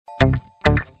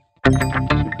Hi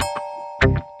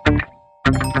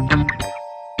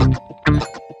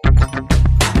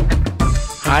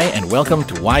and welcome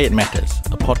to Why It Matters,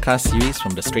 a podcast series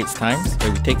from the Straits Times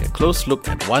where we take a close look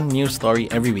at one news story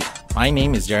every week. My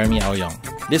name is Jeremy Aoyong.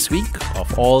 This week,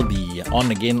 of all the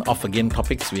on-again, off-again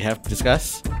topics we have to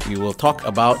discuss, we will talk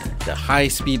about the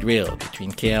high-speed rail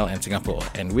between KL and Singapore.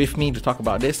 And with me to talk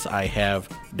about this, I have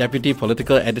Deputy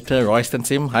Political Editor Royston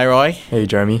Sim. Hi, Roy. Hey,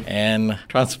 Jeremy. And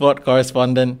Transport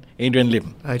Correspondent Adrian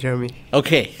Lim. Hi, Jeremy.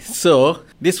 Okay, so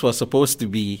this was supposed to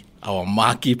be our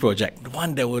marquee project, the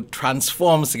one that would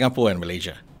transform Singapore and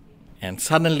Malaysia. And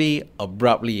suddenly,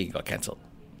 abruptly, it got cancelled.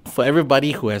 For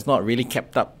everybody who has not really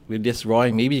kept up with this,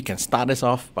 Roy, maybe you can start us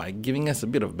off by giving us a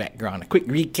bit of background, a quick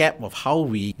recap of how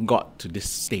we got to this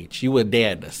stage. You were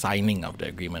there at the signing of the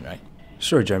agreement, right?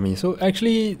 Sure, Jeremy. So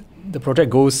actually, the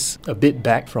project goes a bit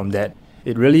back from that.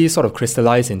 It really sort of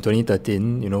crystallized in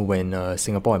 2013, when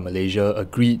Singapore and Malaysia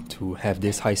agreed to have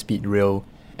this high-speed rail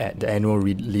at the annual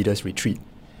Leaders Retreat.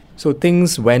 So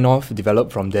things went off,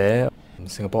 developed from there.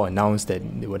 Singapore announced that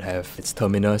it would have its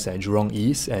terminus at Jurong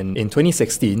East, and in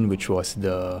 2016, which was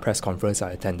the press conference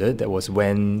I attended, that was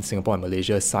when Singapore and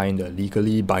Malaysia signed a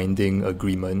legally binding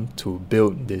agreement to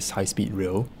build this high-speed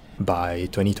rail by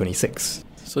 2026.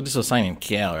 So this was signed in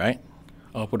KL, right?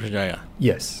 Or Putrajaya?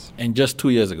 Yes. And just 2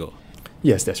 years ago?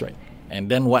 Yes, that's right. And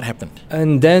then what happened?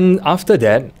 And then after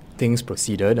that, things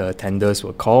proceeded. Tenders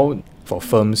were called for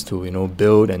firms to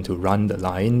build and to run the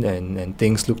line, and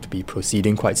things looked to be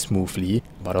proceeding quite smoothly.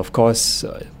 But of course,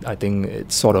 I think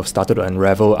it sort of started to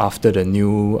unravel after the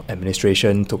new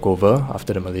administration took over,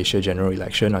 after the Malaysia general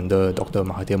election under Dr.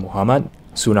 Mahathir Mohamad.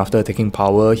 Soon after taking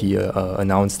power, he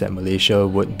announced that Malaysia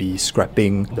would be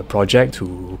scrapping the project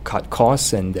to cut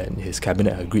costs, and that his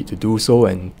cabinet agreed to do so.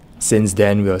 And since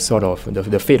then, we are sort of,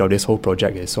 the fate of this whole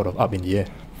project is sort of up in the air.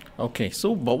 Okay,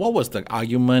 so but what was the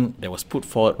argument that was put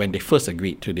forward when they first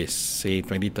agreed to this, say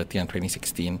 2013 and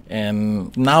 2016?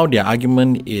 And now their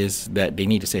argument is that they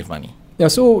need to save money. Yeah,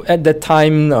 so at that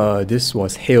time, this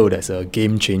was hailed as a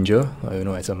game changer,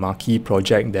 as a marquee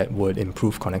project that would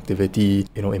improve connectivity,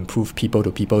 improve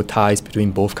people-to-people ties between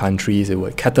both countries. It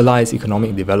would catalyze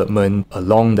economic development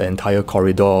along the entire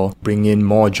corridor, bring in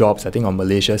more jobs. I think on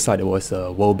Malaysia's side, there was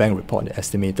a World Bank report that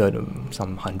estimated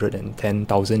some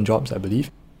 110,000 jobs, I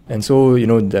believe. And so,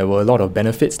 there were a lot of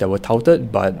benefits that were touted,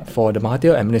 but for the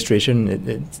Mahathir administration,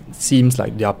 it seems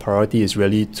like their priority is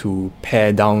really to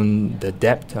pare down the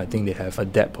debt. I think they have a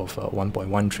debt of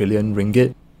 1.1 trillion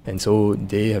ringgit. And so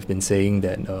they have been saying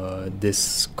that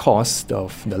this cost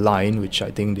of the line, which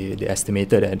I think they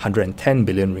estimated at 110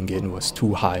 billion ringgit, was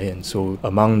too high. And so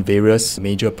among various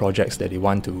major projects that they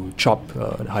want to chop,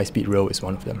 the high-speed rail is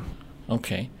one of them.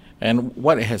 Okay. And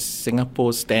what has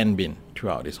Singapore's stand been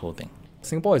throughout this whole thing?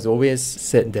 Singapore has always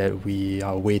said that we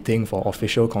are waiting for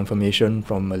official confirmation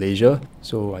from Malaysia.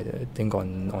 So I think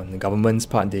on the government's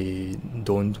part, they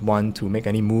don't want to make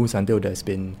any moves until there's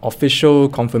been official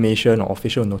confirmation or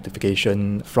official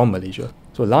notification from Malaysia.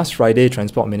 So last Friday,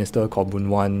 Transport Minister Khaw Boon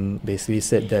Wan basically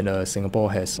said that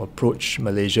Singapore has approached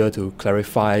Malaysia to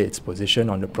clarify its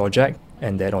position on the project,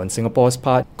 and that on Singapore's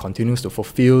part, continues to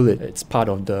fulfill its part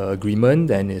of the agreement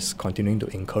and is continuing to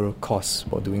incur costs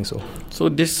for doing so. So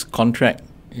this contract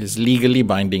is legally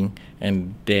binding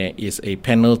and there is a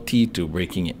penalty to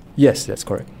breaking it? Yes, that's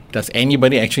correct. Does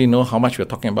anybody actually know how much we're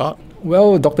talking about?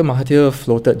 Well, Dr. Mahathir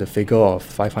floated the figure of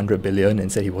 500 billion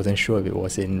and said he wasn't sure if it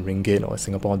was in ringgit or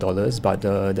Singapore dollars, but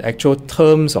the actual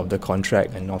terms of the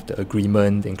contract and of the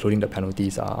agreement, including the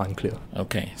penalties, are unclear.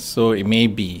 Okay, so it may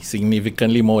be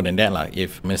significantly more than that,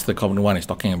 if Mr. Khaw Boon Wan is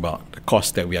talking about the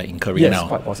cost that we are incurring now. Yes,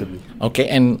 quite possibly. Okay,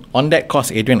 and on that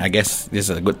cost, Adrian, I guess this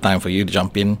is a good time for you to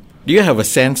jump in. Do you have a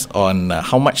sense on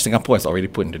how much Singapore has already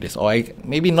put into this? Or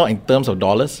maybe not in terms of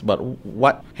dollars, but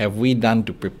what have we done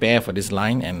to prepare for this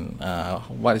line, and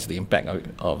what is the impact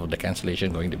of the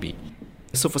cancellation going to be?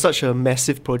 So for such a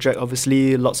massive project,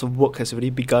 obviously lots of work has already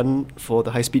begun for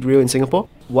the high-speed rail in Singapore.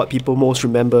 What people most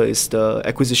remember is the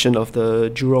acquisition of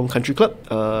the Jurong Country Club.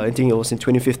 I think it was in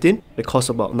 2015. It cost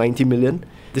about 90 million.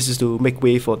 This is to make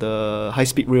way for the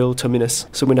high-speed rail terminus.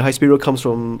 So when the high-speed rail comes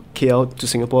from KL to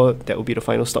Singapore, that will be the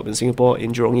final stop in Singapore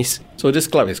in Jurong East. So this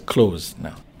club is closed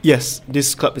now? Yes,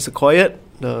 this club is acquired.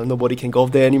 Nobody can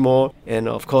golf there anymore. And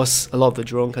of course, a lot of the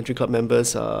Jurong Country Club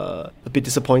members are a bit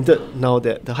disappointed now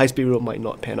that the high-speed rail might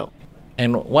not pan out.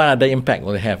 And what other impact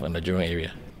will it have on the Jurong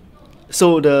area?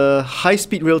 So the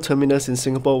high-speed rail terminus in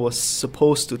Singapore was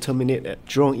supposed to terminate at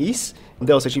Jurong East.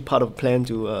 That was actually part of a plan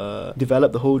to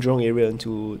develop the whole Jurong area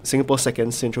into Singapore's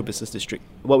second central business district,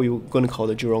 what we were going to call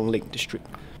the Jurong Lake District.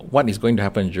 What is going to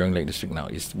happen in Jurong Lake District now?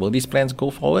 Will these plans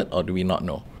go forward, or do we not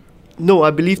know? No,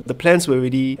 I believe the plans were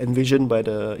already envisioned by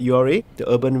the URA, the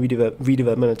Urban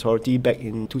Redevelopment Authority, back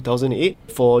in 2008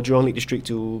 for Jurong Lake District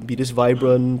to be this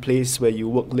vibrant place where you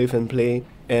work, live and play.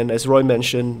 And as Roy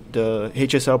mentioned, the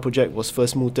HSR project was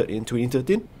first mooted in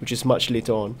 2013, which is much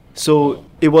later on. So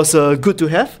it was good to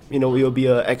have. It will be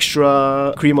an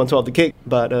extra cream on top of the cake.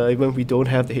 But even if we don't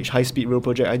have the high-speed rail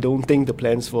project, I don't think the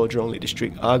plans for Jurong Lake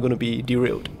District are going to be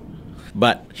derailed.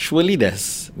 But surely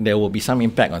there will be some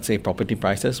impact on, say, property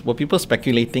prices. Were people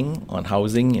speculating on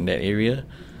housing in that area?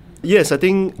 Yes, I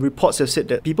think reports have said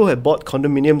that people have bought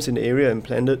condominiums in the area and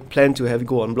planned to have it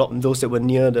go en bloc, those that were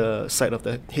near the site of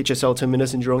the HSL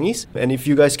terminus in Jurong East. And if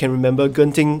you guys can remember,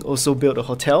 Genting also built a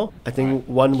hotel, I think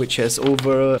one which has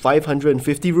over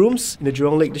 550 rooms in the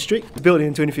Jurong Lake District, built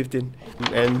in 2015.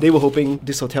 And they were hoping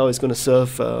this hotel is going to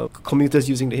serve commuters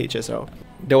using the HSL.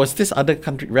 There was this other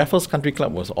country, Raffles Country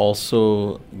Club was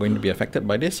also going to be affected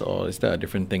by this, or is that a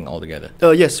different thing altogether?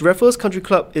 Yes, Raffles Country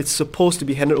Club is supposed to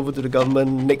be handed over to the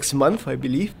government next month, I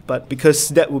believe. But because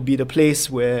that will be the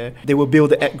place where they will build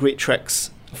the at-grade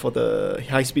tracks for the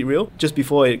high-speed rail just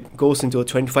before it goes into a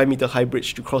 25-meter high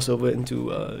bridge to cross over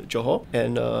into Johor.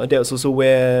 And that was also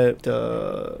where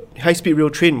the high-speed rail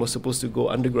train was supposed to go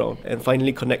underground and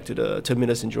finally connect to the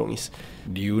terminus in Jurong East.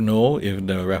 Do you know if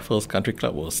the Raffles Country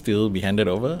Club will still be handed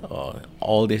over, or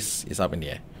all this is up in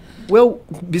the air? Well,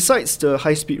 besides the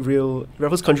high-speed rail,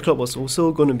 Raffles Country Club was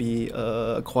also going to be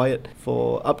acquired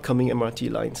for upcoming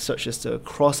MRT lines, such as the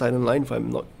Cross Island line, if I'm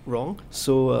not wrong.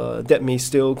 So that may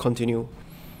still continue.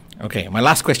 Okay, my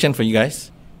last question for you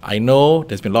guys. I know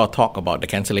there's been a lot of talk about the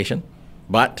cancellation,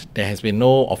 but there has been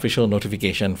no official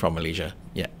notification from Malaysia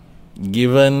yet.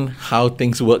 Given how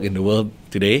things work in the world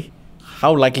today,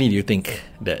 how likely do you think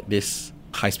that this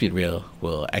high-speed rail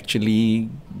will actually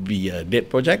be a dead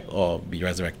project or be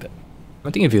resurrected? I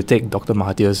think if you take Dr.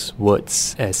 Mahathir's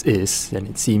words as is, then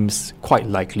it seems quite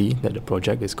likely that the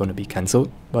project is going to be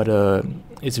cancelled. But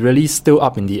it's really still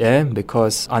up in the air,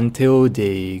 because until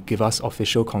they give us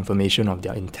official confirmation of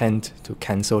their intent to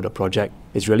cancel the project,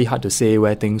 it's really hard to say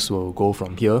where things will go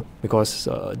from here, because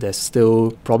there's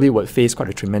still probably would face quite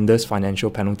a tremendous financial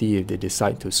penalty if they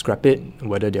decide to scrap it.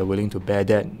 Whether they're willing to bear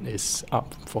that is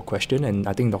up for question, and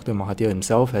I think Dr. Mahathir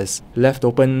himself has left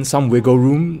open some wiggle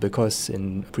room, because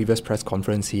in previous press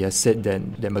conference he has said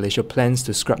that Malaysia plans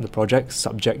to scrap the project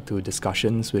subject to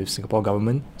discussions with Singapore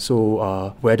government.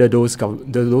 So whether those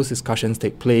discussions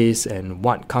take place and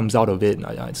what comes out of it,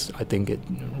 I think it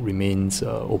remains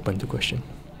open to question.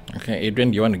 Okay,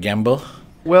 Adrian, do you want to gamble?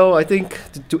 Well, I think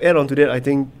to add on to that, I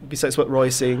think besides what Roy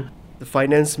is saying, the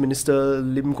Finance Minister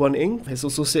Lim Guan Eng has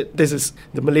also said, this is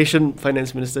the Malaysian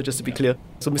Finance Minister, just to be clear.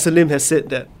 So Mr. Lim has said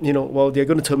that, while they're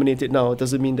going to terminate it now, it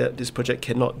doesn't mean that this project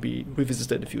cannot be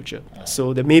revisited in the future.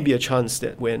 So there may be a chance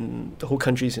that when the whole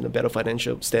country is in a better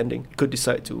financial standing, it could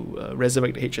decide to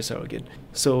resurrect the HSR again.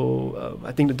 So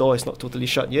I think the door is not totally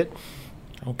shut yet.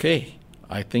 Okay.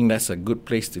 I think that's a good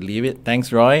place to leave it.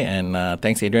 Thanks, Roy, and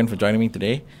thanks, Adrian, for joining me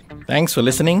today. Thanks for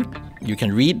listening. You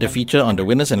can read the feature on the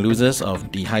winners and losers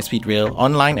of the high-speed rail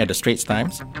online at the Straits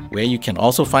Times, where you can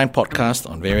also find podcasts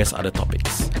on various other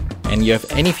topics. And you have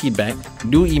any feedback,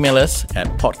 do email us at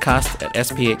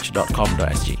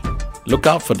podcast@sph.com.sg. Look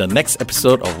out for the next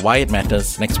episode of Why It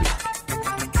Matters next week.